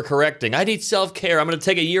lot of overcorrecting. I need self-care. I'm going to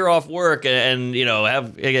take a year off work and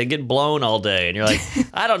get blown all day. And you're like,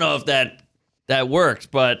 I don't know if that works.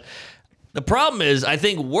 But the problem is, I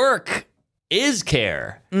think work is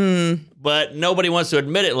care. But nobody wants to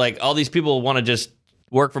admit it. Like, all these people want to just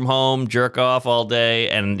work from home, jerk off all day,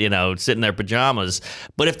 and, sit in their pajamas.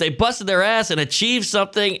 But if they busted their ass and achieved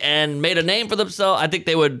something and made a name for themselves, I think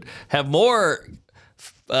they would have more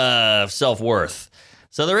self-worth.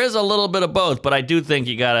 So there is a little bit of both, but I do think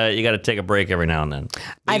you gotta take a break every now and then.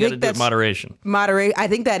 You gotta do it in moderation. I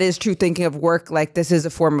think that is true. Thinking of work like this is a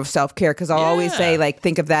form of self-care, because I'll always say like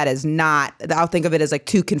think of that as not. I'll think of it as like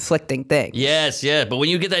two conflicting things. Yes, yeah. But when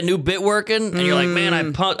you get that new bit working and you're like, man,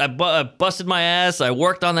 I busted my ass, I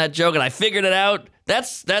worked on that joke and I figured it out.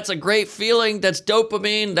 That's a great feeling. That's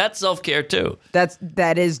dopamine. That's self-care too.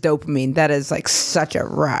 That is dopamine. That is like such a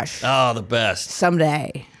rush. Oh, the best.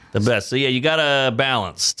 Someday. The best. So yeah, you gotta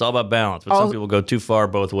balance. It's all about balance. But some people go too far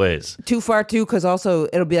both ways. Too far too, because also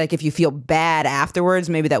it'll be like if you feel bad afterwards,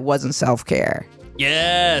 maybe that wasn't self-care.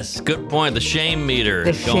 Yes, good point. The shame meter.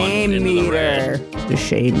 The shame meter. The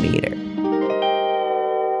shame meter.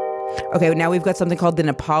 Okay, now we've got something called an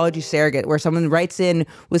apology surrogate, where someone writes in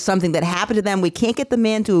with something that happened to them. We can't get the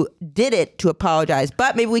man who did it to apologize,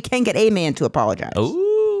 but maybe we can get a man to apologize.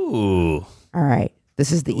 Ooh. All right.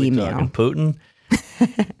 This is the email. Talking Putin?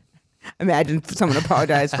 Imagine someone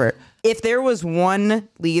apologize for. If there was one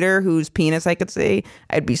leader whose penis I could see,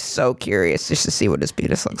 I'd be so curious just to see what his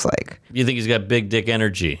penis looks like. You think he's got big dick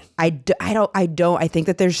energy? I don't. I think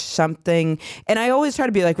that there's something, and I always try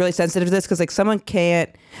to be like really sensitive to this, because like someone can't,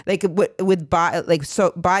 like with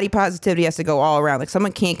body positivity has to go all around. Like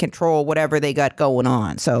someone can't control whatever they got going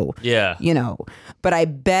on. So yeah, but I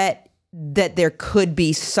bet that there could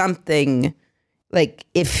be something. Like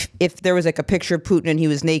if there was like a picture of Putin and he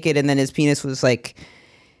was naked and then his penis was like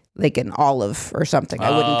an olive or something, I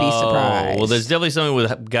wouldn't be surprised. Well, there's definitely something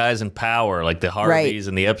with guys in power, like the Harveys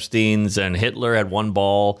and the Epsteins, and Hitler had one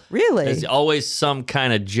ball. Really? There's always some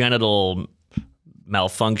kind of genital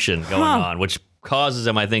malfunction going on, which causes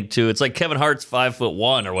him, I think, too. It's like Kevin Hart's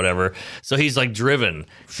 5'1" or whatever, so he's like driven.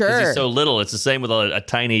 Sure. Because he's so little. It's the same with a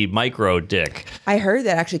tiny micro dick. I heard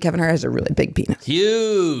that actually Kevin Hart has a really big penis.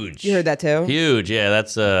 Huge. You heard that too? Huge. Yeah,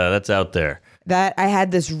 that's out there. That I had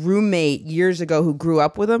this roommate years ago who grew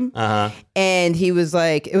up with him, and he was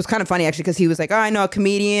like, it was kind of funny actually, because he was like, oh, I know a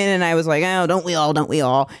comedian, and I was like, oh, don't we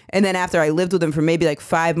all? And then after I lived with him for maybe like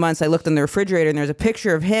 5 months, I looked in the refrigerator and there's a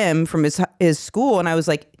picture of him from his school, and I was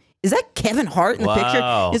like, is that Kevin Hart in the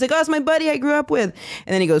picture? He's like, oh, it's my buddy I grew up with.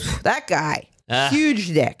 And then he goes, that guy,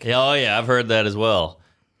 huge dick. Oh, yeah, I've heard that as well.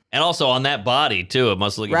 And also on that body, too, it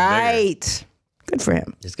must look even bigger. Right. Good for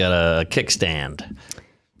him. He's got a kickstand.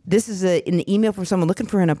 This is an email from someone looking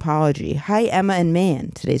for an apology. Hi, Emma and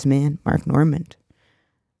Man. Today's man, Mark Normand.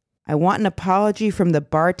 I want an apology from the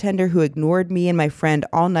bartender who ignored me and my friend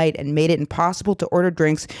all night and made it impossible to order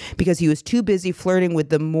drinks because he was too busy flirting with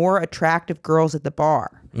the more attractive girls at the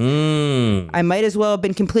bar. I might as well have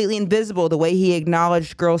been completely invisible the way he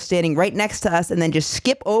acknowledged girls standing right next to us and then just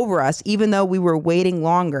skip over us even though we were waiting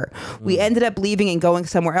longer. We ended up leaving and going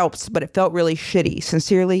somewhere else, but it felt really shitty.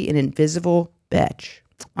 Sincerely, an invisible bitch.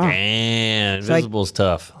 Oh. Damn, invisible's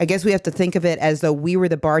tough. I guess we have to think of it as though we were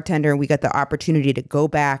the bartender and we got the opportunity to go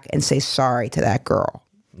back and say sorry to that girl.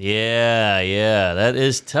 Yeah, that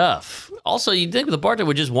is tough. Also, you'd think the bartender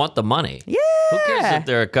would just want the money. Yeah. Who cares if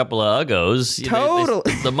they're a couple of uggos? You know,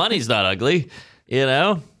 Totally. the money's not ugly, you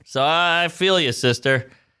know? So I feel you, sister.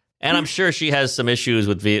 And I'm sure she has some issues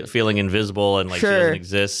with feeling invisible and like she doesn't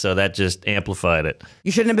exist, so that just amplified it.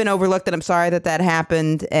 You shouldn't have been overlooked, and I'm sorry that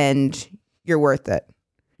happened, and you're worth it.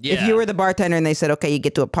 Yeah. If you were the bartender and they said, okay, you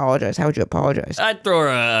get to apologize, how would you apologize? I'd throw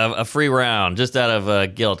her a free round just out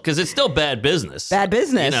of guilt because it's still bad business. Bad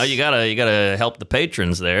business. You know, you gotta help the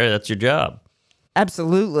patrons there. That's your job.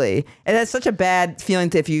 Absolutely. And that's such a bad feeling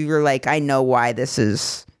if you were like, I know why this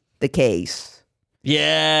is the case.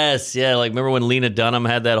 Yes, yeah. Like, remember when Lena Dunham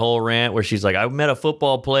had that whole rant where she's like, I met a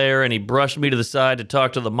football player and he brushed me to the side to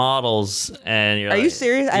talk to the models. And you're Are like, you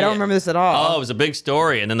serious? I don't remember this at all. Oh, it was a big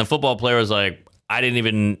story. And then the football player was like, I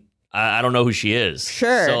don't know who she is.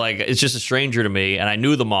 Sure. So, like, it's just a stranger to me, and I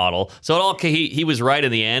knew the model. So, he was right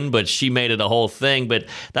in the end, but she made it a whole thing. But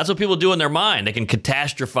that's what people do in their mind. They can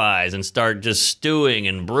catastrophize and start just stewing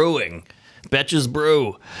and brewing. Betches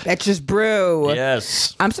brew. Betches brew.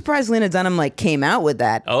 Yes. I'm surprised Lena Dunham, came out with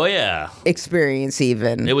that Oh, yeah. experience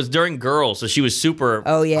even. It was during Girls, so she was super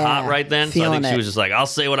hot right then. So I Feeling think she it. was just like, I'll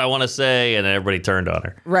say what I want to say, and then everybody turned on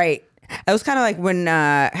her. Right. It was kind of like when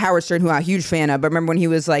Howard Stern, who I'm a huge fan of, but remember when he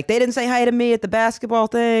was like, they didn't say hi to me at the basketball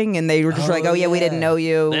thing, and they were just like, oh yeah, we didn't know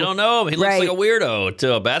you. They don't know him. He looks Right. like a weirdo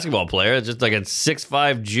to a basketball player. It's just like a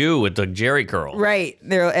 6'5" Jew with the Jerry curl. Right.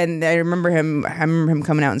 And I remember him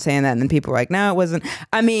coming out and saying that, and then people were like, no, it wasn't.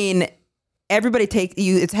 I mean, everybody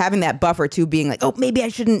it's having that buffer too, being like, oh, maybe I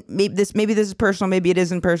shouldn't, maybe this is personal, maybe it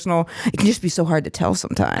isn't personal. It can just be so hard to tell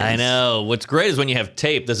sometimes. I know. What's great is when you have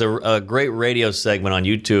tape. There's a great radio segment on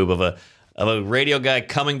YouTube of a radio guy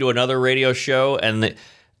coming to another radio show, and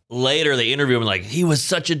later they interview him like, he was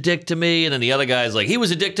such a dick to me, and then the other guy's like, he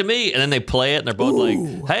was a dick to me, and then they play it, and they're both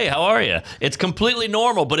like, hey, how are you? It's completely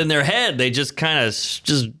normal, but in their head, they just kind of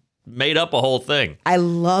just made up a whole thing. I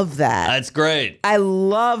love that. That's great. I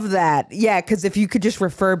love that. Yeah, because if you could just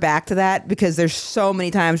refer back to that, because there's so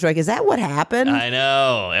many times you're like, is that what happened? I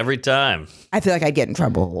know, every time. I feel like I'd get in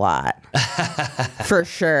trouble a lot. For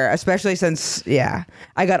sure. Especially since,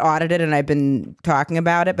 I got audited and I've been talking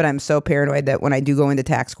about it, but I'm so paranoid that when I do go into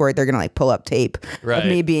tax court, they're going to pull up tape of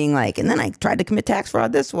me being like, and then I tried to commit tax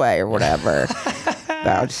fraud this way or whatever. But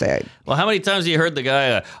I'll just say, well, how many times have you heard the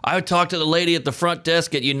guy, I talked to the lady at the front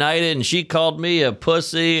desk at United and she called me a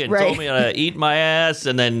pussy and told me to eat my ass,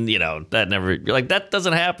 and then, that never, you're like, that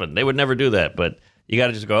doesn't happen. They would never do that, but you got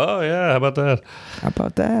to just go, oh, yeah, how about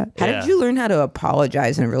that? How did you learn how to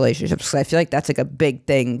apologize in relationships? Because I feel like that's a big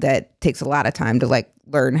thing that takes a lot of time to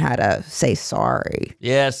learn how to say sorry.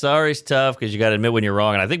 Yeah, sorry's tough because you got to admit when you're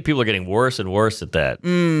wrong. And I think people are getting worse and worse at that,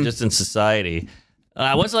 just in society.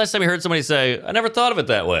 When's the last time you heard somebody say, I never thought of it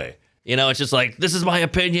that way? It's just like, this is my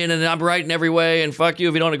opinion and I'm right in every way and fuck you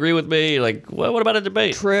if you don't agree with me. Like, what about a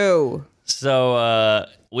debate? True. So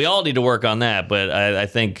we all need to work on that, but I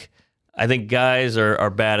think guys are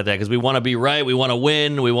bad at that because we want to be right, we want to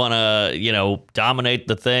win, we want to, dominate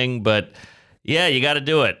the thing. But yeah, you got to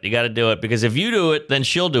do it. You got to do it because if you do it, then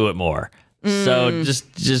she'll do it more. So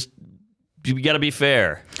just you got to be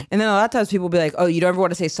fair. And then a lot of times people will be like, oh, you don't ever want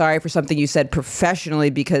to say sorry for something you said professionally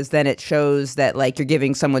because then it shows that you're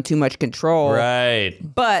giving someone too much control. Right.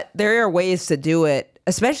 But there are ways to do it,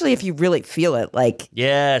 especially if you really feel it.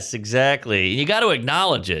 Yes, exactly. You got to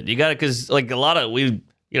acknowledge it. You got to, because a lot of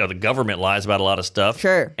the government lies about a lot of stuff.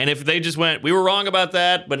 Sure. And if they just went, we were wrong about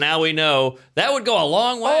that, but now we know, that would go a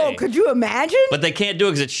long way. Oh, could you imagine? But they can't do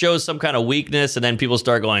it because it shows some kind of weakness, and then people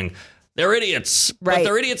start going, they're idiots. Right. But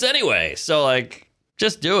they're idiots anyway. So,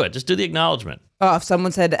 just do it. Just do the acknowledgement. Oh, if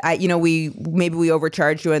someone said, we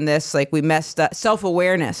overcharged you in this, we messed up.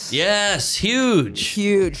 Self-awareness. Yes, huge.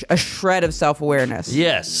 Huge. A shred of self-awareness.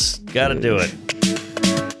 Yes, got to do it.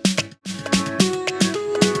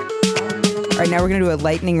 All right, now we're going to do a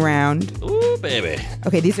lightning round. Ooh, baby.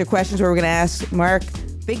 Okay, these are questions where we're going to ask Mark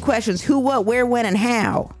big questions. Who, what, where, when, and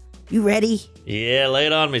how. You ready? Yeah, lay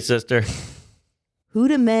it on me, sister. Who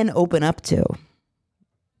do men open up to?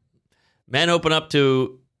 Men open up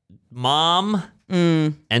to mom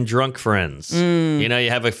and drunk friends. You know, you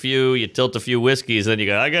have a few, you tilt a few whiskeys, then you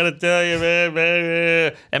go, I gotta tell you,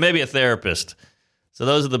 man, and maybe a therapist. So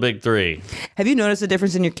those are the big three. Have you noticed a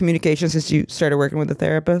difference in your communication since you started working with a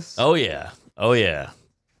therapist? Oh yeah.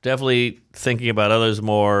 Definitely thinking about others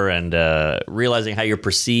more and realizing how you're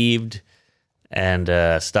perceived, and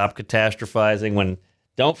stop catastrophizing when.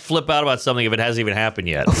 Don't flip out about something if it hasn't even happened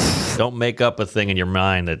yet. Don't make up a thing in your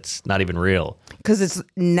mind that's not even real. Because it's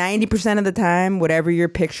 90% of the time, whatever you're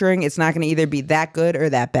picturing, it's not going to either be that good or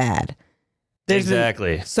that bad.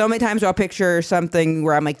 Exactly. So many times I'll picture something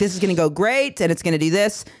where I'm like, this is going to go great and it's going to do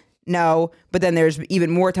this. No, but then there's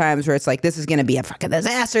even more times where it's like, this is going to be a fucking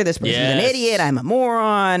disaster. This person's an idiot. I'm a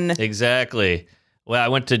moron. Exactly. Well, I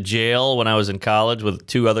went to jail when I was in college with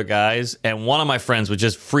 2 other guys, and one of my friends was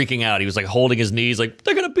just freaking out. He was like holding his knees, like,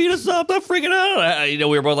 they're going to beat us up. I'm freaking out. We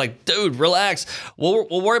were both like, dude, relax. We'll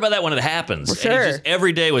worry about that when it happens. Well, sure. And he just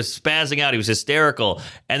every day was spazzing out. He was hysterical.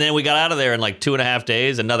 And then we got out of there in like 2.5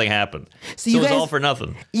 days, and nothing happened. So it was all for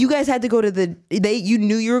nothing. You guys had to go to you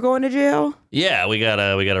knew you were going to jail? Yeah, we got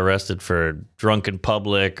arrested for drunk in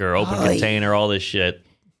public or open container, all this shit.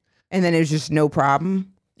 And then it was just no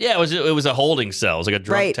problem? Yeah, it was a holding cell. It was like a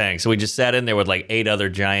drunk tank. So we just sat in there with like 8 other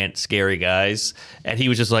giant, scary guys. And he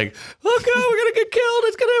was just like, oh, God, we're going to get killed.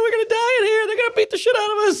 We're going to die in here. They're going to beat the shit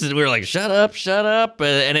out of us. And we were like, shut up.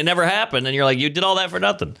 And it never happened. And you're like, you did all that for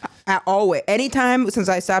nothing. Always. Anytime since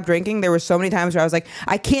I stopped drinking, there were so many times where I was like,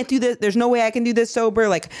 I can't do this. There's no way I can do this sober.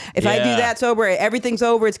 Like, if I do that sober, everything's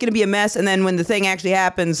over. It's going to be a mess. And then when the thing actually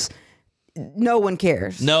happens, no one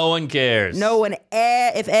cares. No one cares. No one.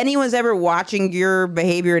 If anyone's ever watching your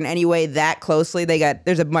behavior in any way that closely,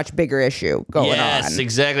 there's a much bigger issue going on. Yes,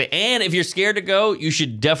 exactly. And if you're scared to go, you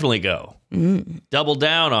should definitely go. Double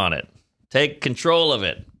down on it. Take control of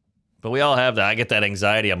it. But we all have that. I get that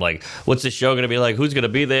anxiety. I'm like, what's this show going to be like? Who's going to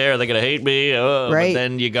be there? Are they going to hate me? Right. But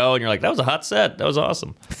then you go and you're like, that was a hot set. That was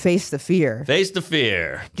awesome. Face the fear. Face the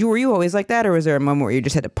fear. Were you always like that? Or was there a moment where you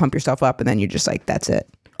just had to pump yourself up and then you're just like, that's it?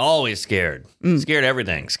 Always scared. Scared of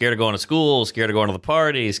everything. Scared of going to school. Scared of going to the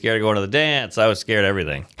party. Scared of going to the dance. I was scared of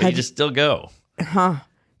everything. But you just still go.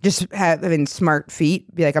 Just having smart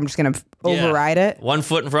feet. Be like, I'm just going to override it. One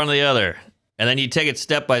foot in front of the other. And then you take it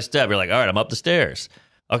step by step. You're like, all right, I'm up the stairs.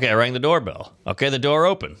 Okay, I rang the doorbell. Okay, the door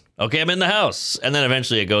opened. Okay, I'm in the house. And then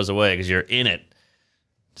eventually it goes away because you're in it.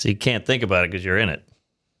 So you can't think about it because you're in it.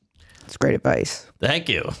 That's great advice. Thank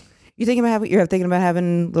you. You're thinking about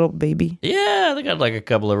having a little baby? Yeah, they got like a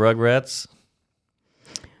couple of Rugrats.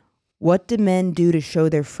 What do men do to show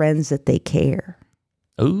their friends that they care?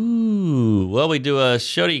 Ooh, well, we do a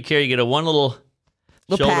show do you care. You get one little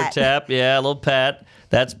shoulder pat. tap. Yeah, a little pat.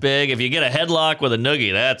 That's big. If you get a headlock with a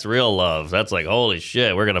noogie, that's real love. That's like, holy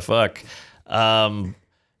shit, we're going to fuck.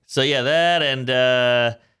 So yeah, that. And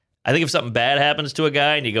I think if something bad happens to a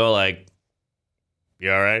guy and you go like,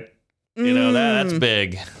 you all right? You know, that's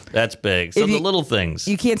big. That's big. So the little things.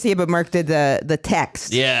 You can't see it, but Mark did the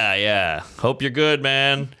text. Yeah. Hope you're good,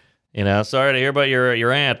 man. You know, sorry to hear about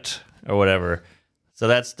your aunt or whatever. So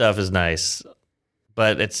that stuff is nice.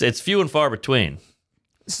 But it's few and far between.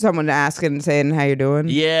 Someone asking and saying how you're doing?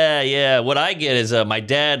 Yeah. What I get is my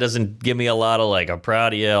dad doesn't give me a lot of like, I'm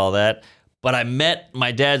proud of you, all that. But I met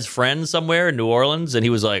my dad's friend somewhere in New Orleans, and he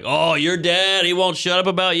was like, oh, your dad, he won't shut up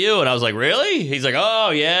about you. And I was like, really? He's like, oh,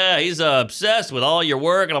 yeah, he's obsessed with all your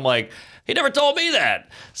work. And I'm like, he never told me that.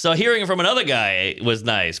 So hearing it from another guy was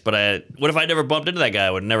nice. But what if I never bumped into that guy? I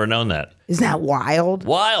would have never known that. Isn't that wild?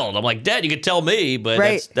 Wild. I'm like, Dad, you could tell me,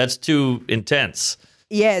 but that's too intense.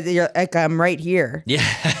 Yeah, you're like, I'm right here. Yeah.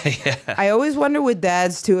 I always wonder with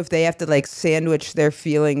dads too if they have to like sandwich their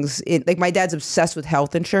feelings in. Like my dad's obsessed with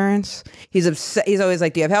health insurance. He's always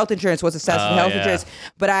like, do you have health insurance? What's obsessed with health insurance?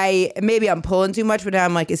 But maybe I'm pulling too much. But now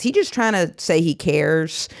I'm like, is he just trying to say he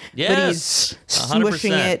cares? Yes. But he's 100%.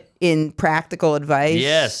 swishing it in practical advice.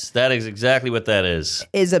 Yes, that is exactly what that is.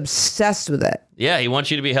 Is obsessed with it. Yeah, he wants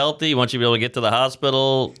you to be healthy. He wants you to be able to get to the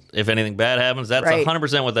hospital if anything bad happens. That's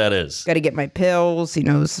 100% what that is. Got to get my pills. He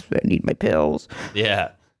knows I need my pills. Yeah.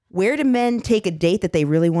 Where do men take a date that they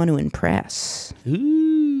really want to impress?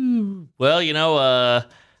 Ooh. Well, you know,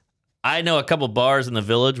 I know a couple bars in the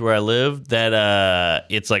village where I live that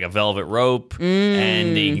it's like a velvet rope,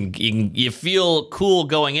 and you feel cool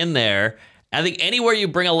going in there. I think anywhere you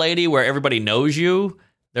bring a lady where everybody knows you,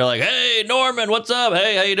 they're like, hey, Norman, what's up?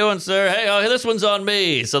 Hey, how you doing, sir? Hey, this one's on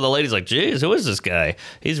me. So the lady's like, geez, who is this guy?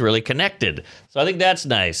 He's really connected. So I think that's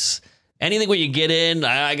nice. Anything where you get in,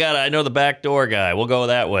 I know the back door guy. We'll go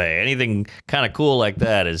that way. Anything kind of cool like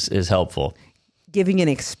that is helpful. Giving an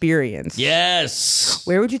experience. Yes.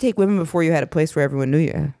 Where would you take women before you had a place where everyone knew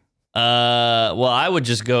you? Well, I would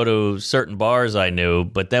just go to certain bars I knew,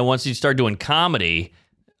 but then once you start doing comedy,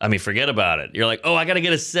 I mean, forget about it. You're like, oh, I got to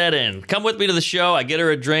get a set in. Come with me to the show. I get her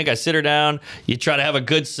a drink. I sit her down. You try to have a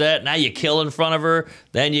good set. Now you kill in front of her.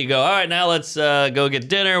 Then you go, all right, now let's go get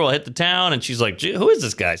dinner. We'll hit the town. And she's like, gee, who is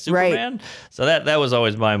this guy? Superman? Right. So that was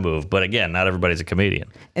always my move. But again, not everybody's a comedian.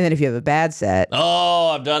 And then if you have a bad set. Oh,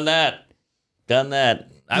 I've done that.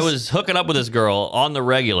 I was hooking up with this girl on the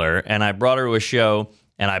regular, and I brought her to a show,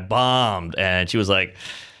 and I bombed. And she was like,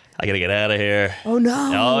 I got to get out of here. Oh,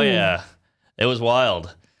 no. Oh, yeah. It was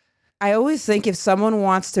wild. I always think if someone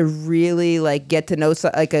wants to really like get to know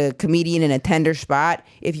like a comedian in a tender spot,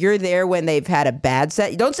 if you're there when they've had a bad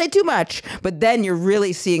set, you don't say too much, but then you're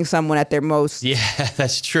really seeing someone at their most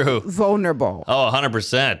that's true. vulnerable. Oh,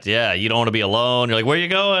 100%. Yeah, you don't want to be alone. You're like, where you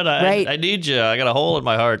going? I need you. I got a hole in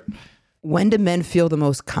my heart. When do men feel the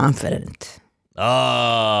most confident?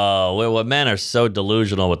 Oh, well, men are so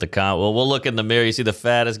delusional with the well, we'll look in the mirror. You see the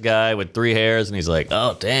fattest guy with 3 hairs, and he's like,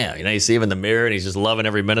 oh, damn. You see him in the mirror, and he's just loving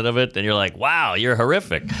every minute of it. And you're like, wow, you're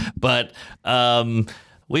horrific. But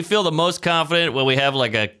we feel the most confident when we have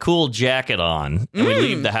like a cool jacket on and we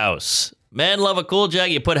leave the house. Men love a cool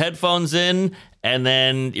jacket. You put headphones in, and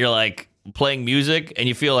then you're like playing music, and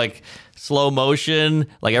you feel like slow motion,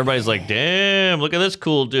 like everybody's like, damn, look at this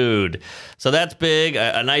cool dude. So that's big.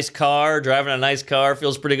 A nice car, driving a nice car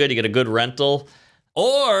feels pretty good. You get a good rental.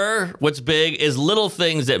 Or what's big is little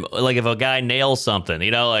things that, like if a guy nails something,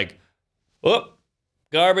 like, whoop,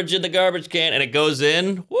 garbage in the garbage can, and it goes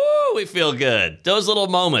in, woo, we feel good. Those little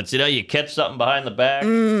moments, you catch something behind the back,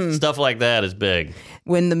 stuff like that is big.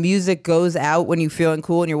 When the music goes out, when you're feeling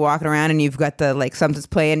cool and you're walking around and you've got the like something's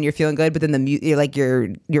playing and you're feeling good, but then like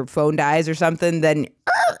your phone dies or something, then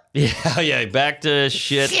yeah, back to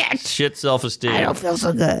shit self-esteem. I don't feel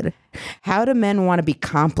so good. How do men want to be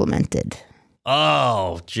complimented?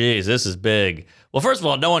 Oh, geez, this is big. Well, first of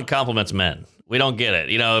all, no one compliments men. We don't get it.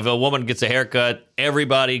 If a woman gets a haircut,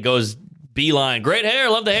 everybody goes beeline. Great hair,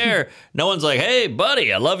 love the hair. No one's like, hey,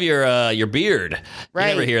 buddy, I love your beard. Right.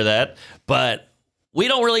 You never hear that. But we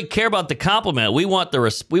don't really care about the compliment. We want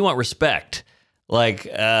respect. Like,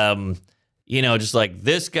 just like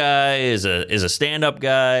this guy is a stand-up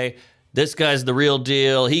guy. This guy's the real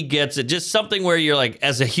deal. He gets it. Just something where you're like,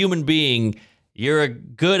 as a human being, you're a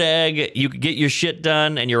good egg. You can get your shit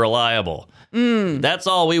done, and you're reliable. That's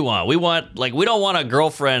all we want. We don't want a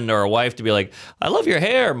girlfriend or a wife to be like, I love your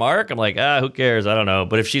hair, Mark. I'm like, who cares? I don't know.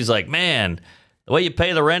 But if she's like, man, the way you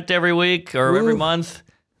pay the rent every week or every month,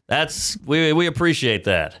 we appreciate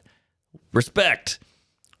that. Respect.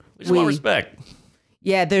 We just want respect.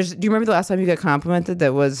 Yeah, do you remember the last time you got complimented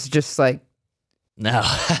that was just like... No,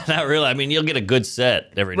 not really. I mean, you'll get a good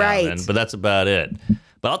set every now and then, but that's about it.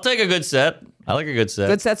 But I'll take a good set. I like a good set.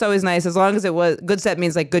 Good set's always nice, as long as it was... Good set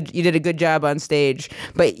means like good. You did a good job on stage,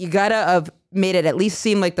 but you gotta have made it at least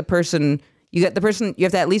seem like the person... You have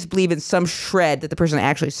to at least believe in some shred that the person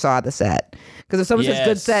actually saw the set. Because if someone says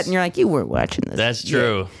good set and you're like, you weren't watching this. That's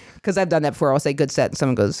true. Because I've done that before. I'll say good set and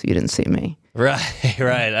someone goes, you didn't see me. Right.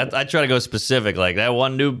 I try to go specific. Like that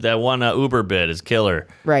one Uber bid is killer.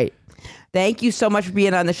 Right. Thank you so much for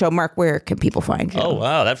being on the show, Mark. Where can people find you? Oh,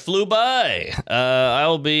 wow. That flew by. I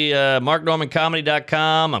will be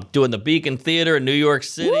marknormancomedy.com. I'm doing the Beacon Theater in New York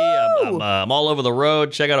City. I'm all over the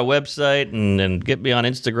road. Check out a website and get me on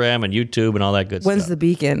Instagram and YouTube and all that good stuff. When's the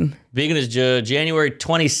Beacon? Beacon is January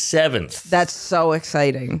 27th. That's so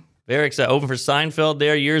exciting. Very excited. Opened for Seinfeld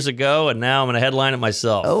there years ago, and now I'm going to headline it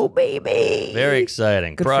myself. Oh, baby. Very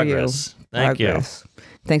exciting. Good Progress. For you. Thank you.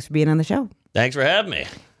 Thanks for being on the show. Thanks for having me.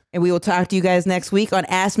 And we will talk to you guys next week on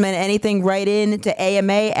Ask Men Anything. Write in to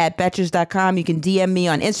AMA@Betches.com. You can DM me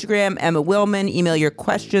on Instagram, Emma Willman. Email your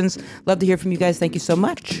questions. Love to hear from you guys. Thank you so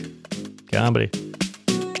much. Comedy.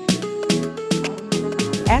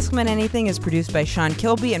 Ask Men Anything is produced by Sean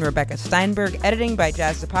Kilby and Rebecca Steinberg. Editing by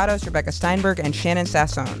Jazz Zapatos, Rebecca Steinberg, and Shannon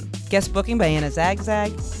Sassone. Guest booking by Anna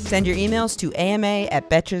Zagzag. Send your emails to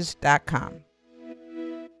AMA@Betches.com.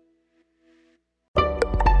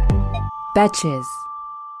 Betches.